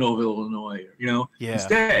in the middle of Illinois,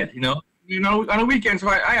 instead, on the weekends,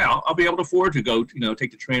 I'll be able to afford to go,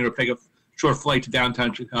 take the train or take a short flight to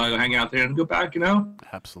downtown Chicago, hang out there and go back,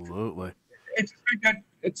 Absolutely.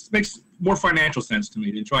 It makes more financial sense to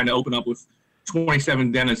me than trying to open up with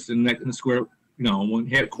 27 dentists in the square,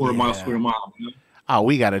 quarter mile, square mile. Oh,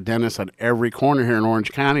 we got a dentist on every corner here in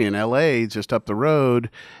Orange County. In LA, just up the road,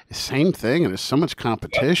 same thing. And there's so much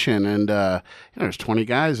competition. And, there's 20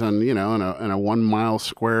 guys on, in a 1 mile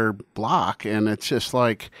square block. And it's just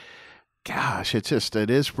like, gosh, it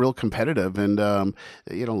is real competitive. And, a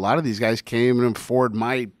lot of these guys came and afford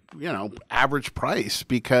my, average price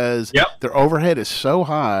because their overhead is so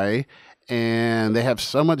high and they have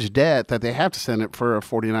so much debt that they have to send it for a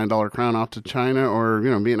 $49 crown off to China or,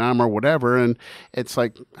 Vietnam or whatever. And it's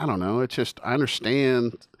like, I don't know. It's just, I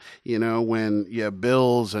understand, when you have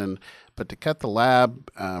bills but to cut the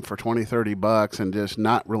lab for $20-$30 and just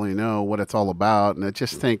not really know what it's all about. And I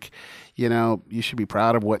just think, you should be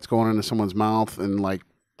proud of what's going into someone's mouth and like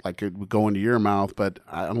it would go into your mouth. But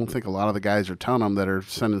I don't think a lot of the guys are telling them that are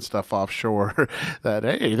sending stuff offshore that,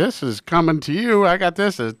 hey, this is coming to you. I got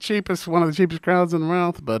this one of the cheapest crowns in the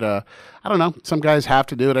mouth. But I don't know. Some guys have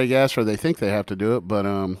to do it, I guess, or they think they have to do it. But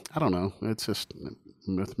I don't know. It's just,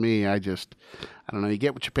 with me, I don't know. You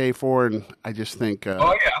get what you pay for, and I just think.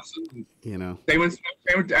 Oh yeah, absolutely.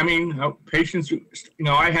 Patients.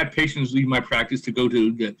 I had patients leave my practice to go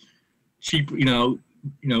to the cheap,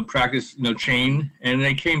 practice, chain, and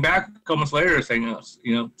they came back a couple months later saying,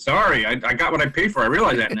 sorry, I got what I paid for. I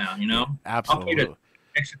realize that now. Absolutely. I'll pay the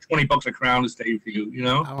extra $20 a crown to stay with you.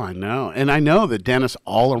 Oh, I know, and I know the dentists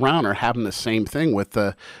all around are having the same thing with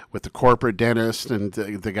the corporate dentists and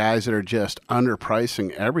the guys that are just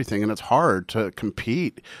underpricing everything, and it's hard to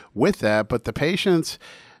compete with that. But the patients,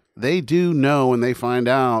 they do know, and they find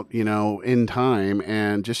out, in time,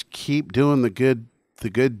 and just keep doing the good the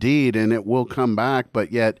good deed, and it will come back.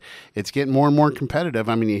 But yet, it's getting more and more competitive.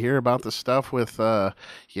 I mean, you hear about the stuff with,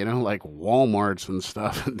 like Walmarts and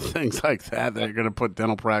stuff and things like that. They're going to put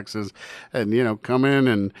dental practices and come in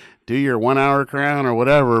and do your 1 hour crown or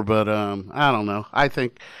whatever. But I don't know. I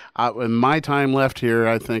think in my time left here,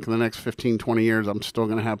 I think in the next 15, 20 years, I'm still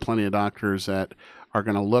going to have plenty of doctors that are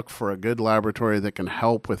going to look for a good laboratory that can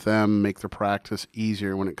help with them, make their practice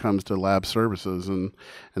easier when it comes to lab services, and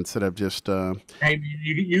instead of just. Hey,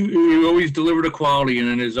 you always deliver the quality,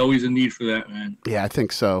 and there's always a need for that, man. Yeah, I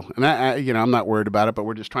think so, and I'm not worried about it, but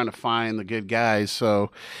we're just trying to find the good guys. So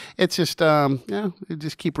it's just you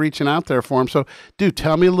just keep reaching out there for them. So, dude,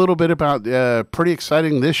 tell me a little bit about pretty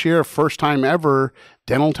exciting this year, first time ever.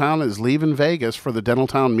 Dental Town is leaving Vegas for the Dental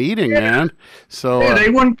Town meeting, man. So they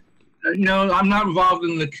want. I'm not involved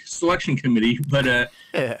in the selection committee, but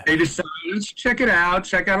they decided, let's check it out.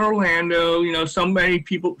 Check out Orlando. Some guys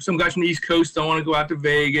from the East Coast don't want to go out to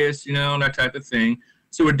Vegas, that type of thing.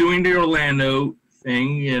 So we're doing the Orlando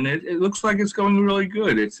thing, and it looks like it's going really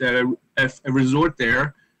good. It's at a resort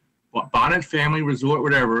there, Bonnet Family Resort,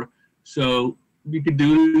 whatever. So you could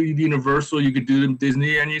do Universal, you could do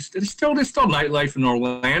Disney, and there's still nightlife in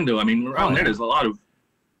Orlando. I mean, around there, there's a lot of.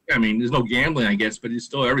 I mean, there's no gambling, I guess, but it's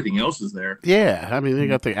still everything else is there. Yeah, I mean, they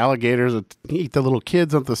got the alligators that eat the little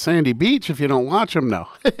kids on the sandy beach if you don't watch them. No,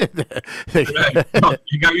 right. Well,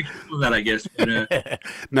 you got to be careful with that, I guess. But,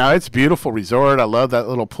 no, it's a beautiful resort. I love that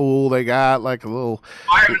little pool they got, like a little.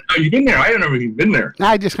 Have you been there? I haven't ever even been there.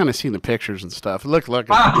 I just kind of seen the pictures and stuff. It looked like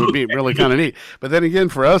it would be really kind of neat. But then again,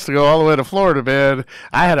 for us to go all the way to Florida, man,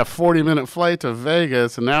 I had a 40-minute flight to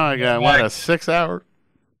Vegas, and now I got a 6-hour.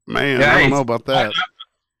 Man, I don't know about that.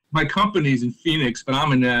 My company's in Phoenix, but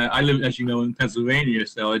I live, as you know, in Pennsylvania,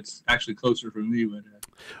 so it's actually closer for me. But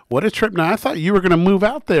what a trip! Now I thought you were going to move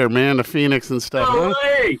out there, man, to Phoenix and stuff. No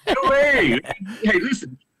way! Hey,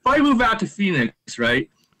 listen, if I move out to Phoenix, right,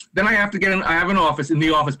 then I have to I have an office in the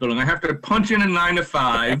office building. I have to punch in a 9 to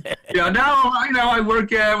 5. Now I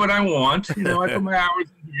work at what I want. I put my hours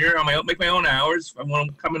in here. I make my own hours. If I want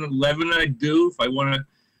to come in at 11, I do. If I want to.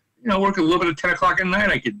 Work a little bit at 10 o'clock at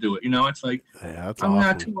night, I could do it. It's like, that's I'm awesome.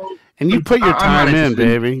 not too old. And you put your time in,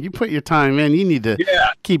 baby. You put your time in. You need to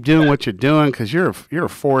keep doing what you're doing because you're a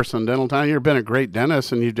force in Dental Town. You've been a great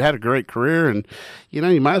dentist, and you've had a great career, and, you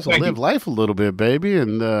might as well live life a little bit, baby,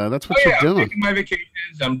 and that's what you're doing. I'm taking my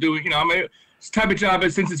vacations. I'm doing, I'm this type of job,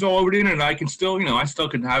 since it's all over the internet, I can still, I still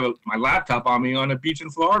can have my laptop on me on a beach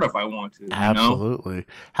in Florida if I want to. Absolutely.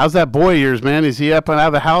 How's that boy of yours, man? Is he up and out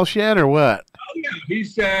of the house yet or what?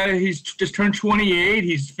 Yeah, he's just turned 28.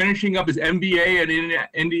 He's finishing up his MBA at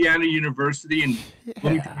Indiana University in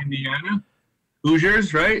Bloomington, Indiana.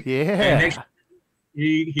 Hoosiers, right? Yeah. And next,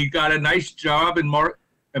 he got a nice job in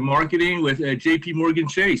marketing with J.P. Morgan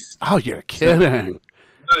Chase. Oh, you're kidding.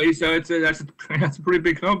 So that's a pretty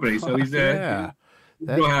big company. So he's real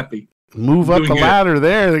happy. Move up the ladder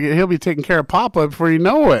there. He'll be taking care of Papa before you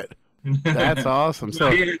know it. That's awesome. So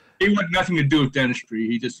he had nothing to do with dentistry.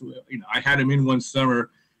 He just, I had him in one summer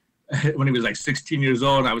when he was like 16 years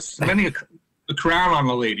old. I was spending a crown on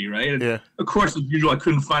the lady, right? And of course, as usual, I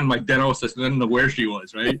couldn't find my dental assistant. I didn't know where she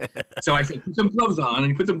was, right? So I said, put some gloves on. And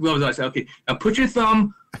he put some gloves on. I said, okay, now put your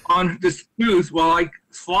thumb on this tooth while I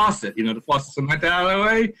floss it. To floss the cement out of the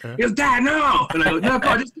way. He goes, Dad, no. And I go, no,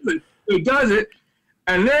 God, just do it. So he does it.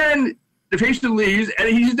 And then the patient leaves, and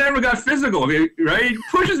he just never got physical, right? He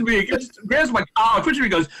pushes me, grabs my collar, pushes me,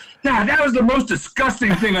 goes, Dad, that was the most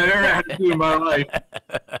disgusting thing I've ever had to do in my life.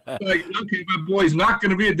 Like, okay, my boy's not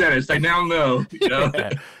going to be a dentist. I now know.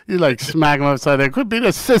 You like smack him upside there. Quit being a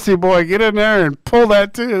sissy boy. Get in there and pull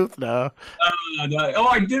that tooth. No. No.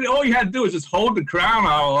 All you had to do was just hold the crown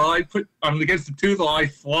out while I put against the tooth while I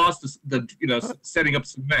flossed the setting up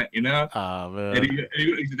cement, Oh, man. And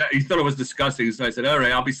he thought it was disgusting. So I said, all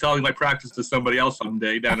right, I'll be selling my practice to somebody else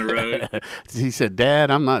someday down the road. He said,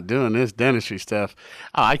 Dad, I'm not doing this dentistry stuff.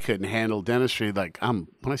 Oh, I couldn't handle dentistry. Like, when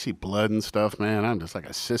I see blood and stuff, man, I'm just like a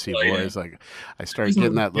sissy boy. It's like I start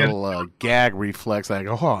getting that little gag reflex. Like,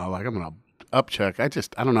 I'm gonna upchuck.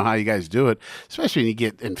 I don't know how you guys do it, especially when you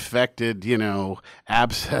get infected,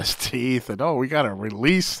 abscess teeth, and we gotta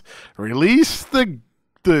release the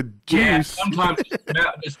juice. Yeah, sometimes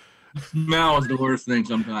the smell is the worst thing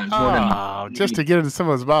sometimes. Just to get into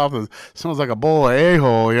someone's mouth, it smells like a bowl of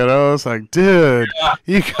a-hole, It's like, dude,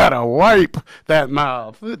 you gotta wipe that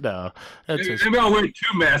mouth. No, maybe I'll wear 2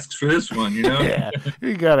 masks for this one, Yeah,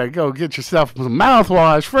 you gotta go get yourself some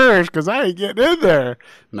mouthwash first, because I ain't getting in there.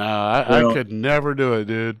 No, I could never do it,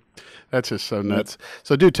 dude. That's just so nuts.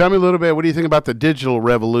 So, dude, tell me a little bit. What do you think about the digital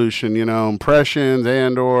revolution? Impressions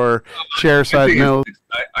and/or chairside mills.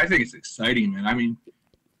 I think it's exciting, man. I mean,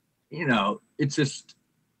 it's just,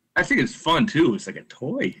 I think it's fun too. It's like a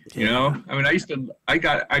toy, you know. I mean, I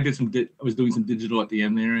was doing some digital at the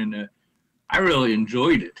end there, and I really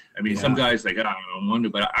enjoyed it. I mean, some guys like, I don't wonder,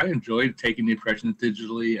 but I enjoyed taking the impressions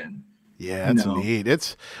digitally, and yeah, it's neat.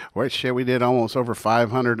 We did almost over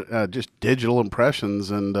 500 just digital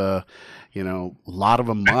impressions, and a lot of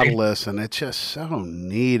them modelless, and it's just so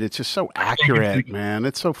neat. It's just so accurate, man.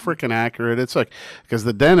 It's so freaking accurate. It's like, because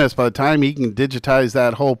the dentist, by the time he can digitize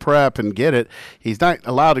that whole prep and get it, he's not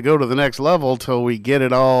allowed to go to the next level till we get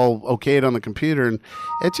it all okayed on the computer, and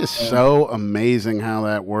it's just so amazing how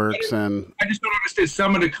that works. And I just don't understand.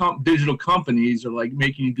 Some of the digital companies are like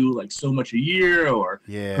making you do like so much a year or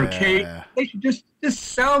per case. They should just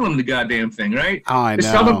sell them the goddamn thing, right? Oh, I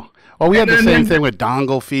know. Well, we had the same thing with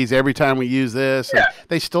dongle fees every time we use this. Yeah.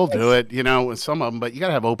 They still do it, with some of them, but you got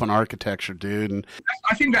to have open architecture, dude. And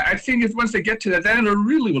I think if once they get to that, then it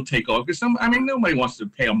really will take off. Because nobody wants to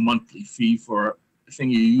pay a monthly fee for a thing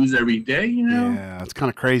you use every day, Yeah, it's kind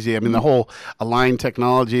of crazy. I mean, the whole Align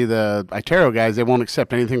technology, the Itero guys, they won't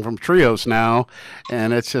accept anything from Trios now,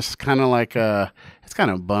 and it's just kind of like it's kind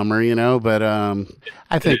of a bummer, but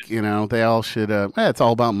I think, they all should, it's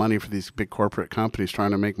all about money for these big corporate companies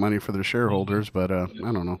trying to make money for their shareholders, but I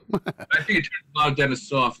don't know. I think it turns a lot of dentists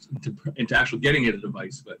soft into actually getting it a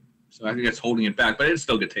device, so I think that's holding it back, but it's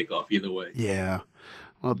still going to take off either way. Yeah.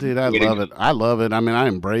 Well, dude, I love it. I love it. I mean, I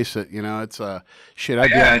embrace it. It's shit.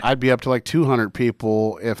 I'd be up to like 200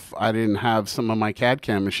 people if I didn't have some of my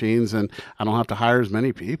CAD/CAM machines, and I don't have to hire as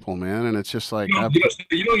many people, man. And it's just like you don't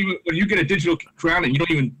even, when you get a digital crown, and you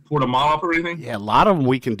don't even port a model up or anything. Yeah, a lot of them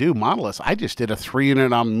we can do modelless. I just did a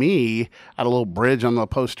 3-unit on me at a little bridge on the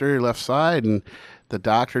posterior left side, and the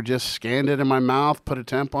doctor just scanned it in my mouth, put a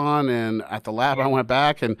temp on, and at the lab I went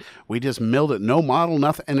back and we just milled it, no model,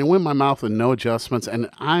 nothing, and it went in my mouth with no adjustments. And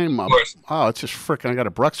it's just freaking, I got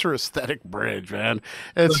a Bruxer aesthetic bridge, man.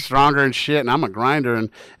 It's stronger and shit, and I'm a grinder, and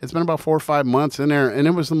it's been about 4 or 5 months in there, and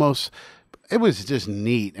it was just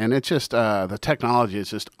neat, and it's just the technology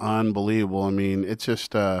is just unbelievable. I mean, it's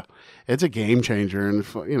just it's a game changer, and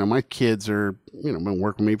my kids are been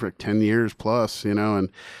working with me for 10 years plus, and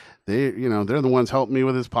they're the ones helping me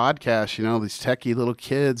with this podcast, these techie little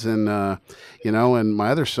kids, and and my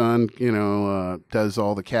other son, does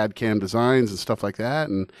all the CAD/CAM designs and stuff like that,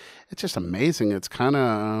 and it's just amazing. It's kind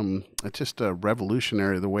of it's just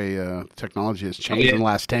revolutionary the way technology has changed in the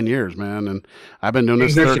last 10 years, man. And I've been doing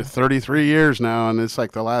this 33 years now, and it's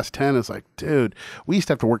like the last 10 is like, dude, we used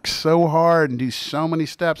to have to work so hard and do so many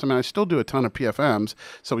steps. I mean, I still do a ton of PFMs,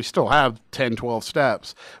 so we still have 10, 12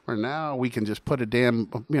 steps, where now we can just put a damn,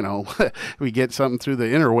 we get something through the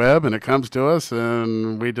interweb and it comes to us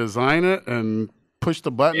and we design it and push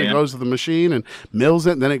the button, it goes to the machine and mills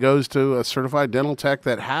it, and then it goes to a certified dental tech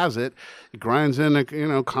that has it. It grinds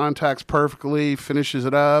in, contacts perfectly, finishes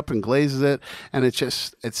it up and glazes it, and it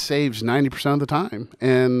saves 90% of the time.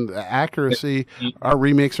 And the accuracy, our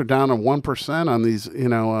remakes are down to 1% on these,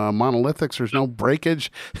 monolithics. There's no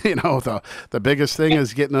breakage. The biggest thing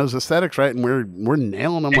is getting those aesthetics right, and we're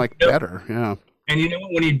nailing them like better. Yeah. And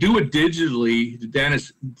when you do it digitally, the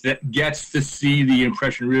dentist gets to see the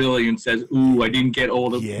impression really and says, "Ooh, I didn't get all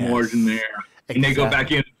the margin there," and they go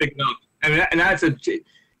back in and pick it up. And that's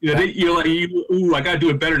you're like, "Ooh, I got to do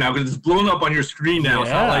it better now because it's blown up on your screen now." Yeah.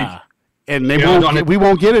 It's not like, and we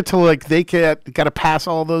won't get it till like they got to pass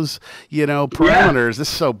all those parameters. This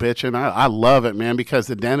is so bitching. I love it, man, because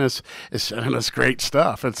the dentist is sending us great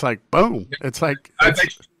stuff. It's like boom. It's like I bet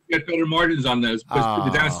you get better margins on those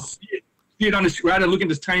because the dentist see it on the rather than look at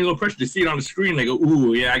this tiny little impression, they see it on the screen. They go,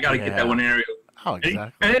 "Ooh, yeah, I got to get that one area." Oh,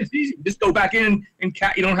 exactly. And it's easy. Just go back in and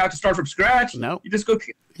you don't have to start from scratch. No, you just go.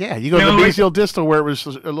 Yeah, you go to the mesial distal where it was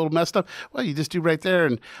a little messed up. Well, you just do right there.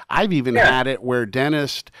 And I've even had it where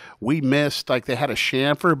dentist, we missed, like they had a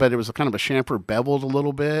chamfer, but it was kind of a chamfer beveled a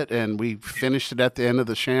little bit, and we finished it at the end of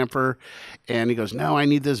the chamfer. And he goes, "No, I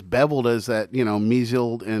need this beveled as that,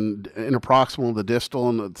 mesial and interproximal, the distal,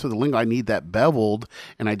 and to the lingual. I need that beveled."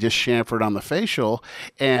 And I just chamfered on the facial.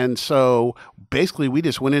 And so basically we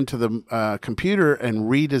just went into the computer and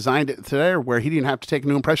redesigned it to there where he didn't have to take a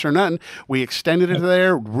new impression or nothing. We extended it to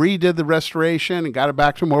there, redid the restoration, and got it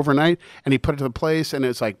back to him overnight, and he put it to the place, and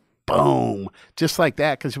it's like boom, just like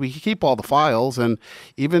that, because we keep all the files, and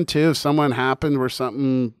even too, if someone happened where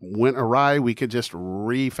something went awry, we could just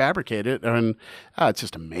refabricate it, and it's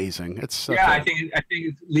just amazing. It's I think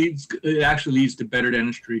it actually leads to better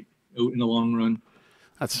dentistry in the long run.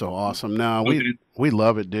 That's so awesome. No, we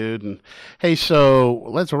love it, dude. And hey, so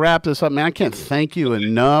let's wrap this up, man. I can't thank you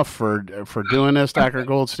enough for doing this, Dr.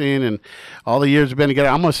 Goldstein, and all the years we've been together.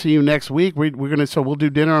 I'm gonna see you next week. We'll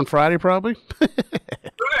do dinner on Friday, probably.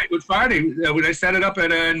 Right. Good Friday when I set it up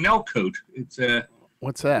at Nelcote. It's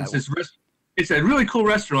What's that? It's a really cool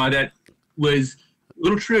restaurant that was a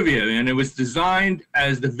little trivia, and it was designed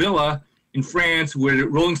as the villa in France where the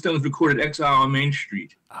Rolling Stones recorded "Exile on Main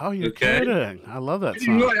Street." Oh, you're kidding! I love that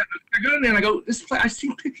song. I go in there and I go, "This place, I've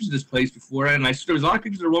seen pictures of this place before," and there was a lot of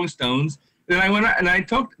pictures of the Rolling Stones. And I went out and I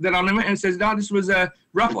talked that on the and it says, "No, this was a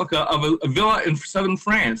replica of a villa in southern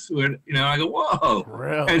France." Where I go, "Whoa!"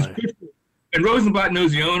 Really? And Rosenblatt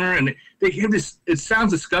knows the owner, and they have this. It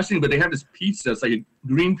sounds disgusting, but they have this pizza. It's like a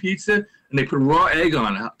green pizza, and they put raw egg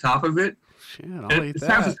on top of it. Shit, I'll eat that. It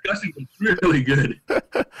sounds disgusting, but it's really good.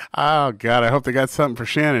 Oh God, I hope they got something for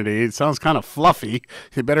Shannon to eat. It sounds kind of fluffy.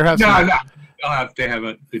 You better have some. No. They have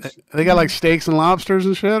a. They got like steaks and lobsters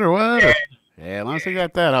and shit, or what? Yeah, as long as they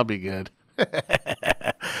got that, I'll be good.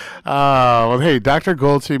 Well, hey, Dr.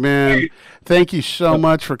 Goldstein, man, thank you so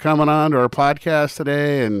much for coming on to our podcast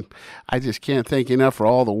today, and I just can't thank you enough for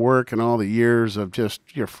all the work and all the years of just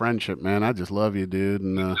your friendship, man. I just love you, dude.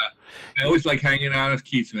 And I always like hanging out with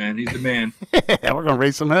Keith, man. He's the man. We're gonna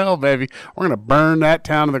raise some hell, baby. We're gonna burn that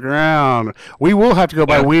town to the ground. We will have to go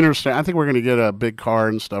by Wiener. I think we're gonna get a big car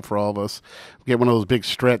and stuff for all of us. Get one of those big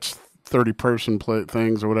stretch 30-person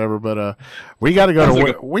things or whatever, but we got to go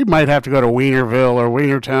to. We might have to go to Wienerville or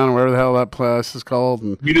Wienertown or whatever the hell that place is called.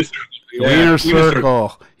 And Wiener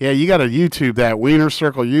Circle. Yeah, you got to YouTube that Wiener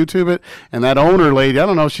Circle. YouTube it, and that owner lady. I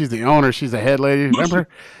don't know if she's the owner. She's the head lady. Remember?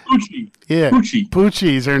 Poochie. Yeah,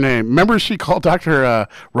 Poochie's her name. Remember, she called Dr.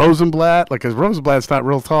 Rosenblatt, like, because Rosenblatt's not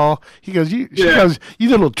real tall. She goes, she goes, "You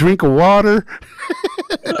little drink of water."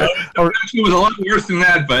 Actually, it was a lot worse than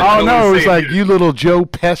that. But no, it was like, "You little Joe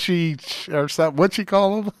Pesci," or something. What'd she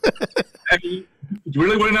call him? You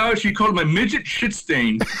really want to know? She called him a midget shit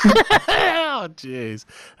stain. Oh, jeez.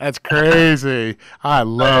 That's crazy. I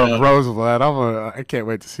love Rosenblatt. I can't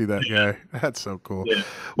wait to see that guy. That's so cool. Yeah.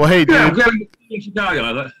 Well, hey, dude. I'm glad to see you in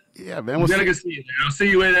Chicago. Yeah, man. I'm going to go see you. I'll see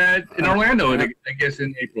you in Orlando, I guess,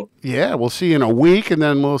 in April. Yeah, we'll see you in a week, and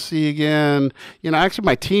then we'll see you again. Actually,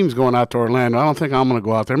 my team's going out to Orlando. I don't think I'm going to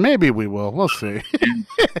go out there. Maybe we will. We'll see.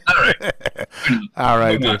 All right. All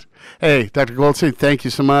right, dude. Hey, Dr. Goldstein, thank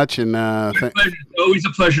you so much. And it's always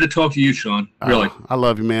a pleasure to talk to you, Sean. Really. I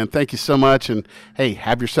love you, man. Thank you so much. And, hey,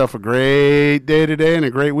 have yourself a great day today and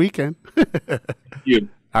a great weekend. Thank you.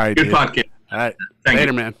 All right, Good podcast. All right.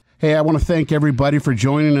 Later, man. Hey, I want to thank everybody for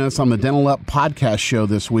joining us on the Dental Up podcast show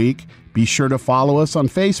this week. Be sure to follow us on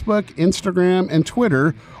Facebook, Instagram, and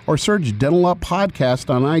Twitter, or search Dental Up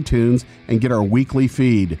Podcast on iTunes and get our weekly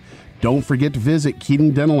feed. Don't forget to visit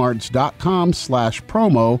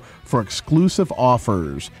KeatingDentalArts.com/promo for exclusive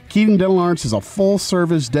offers. Keating Dental Arts is a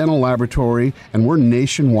full-service dental laboratory, and we're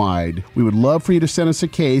nationwide. We would love for you to send us a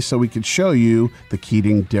case so we could show you the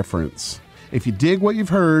Keating difference. If you dig what you've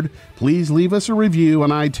heard, please leave us a review on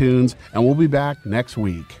iTunes, and we'll be back next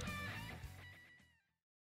week.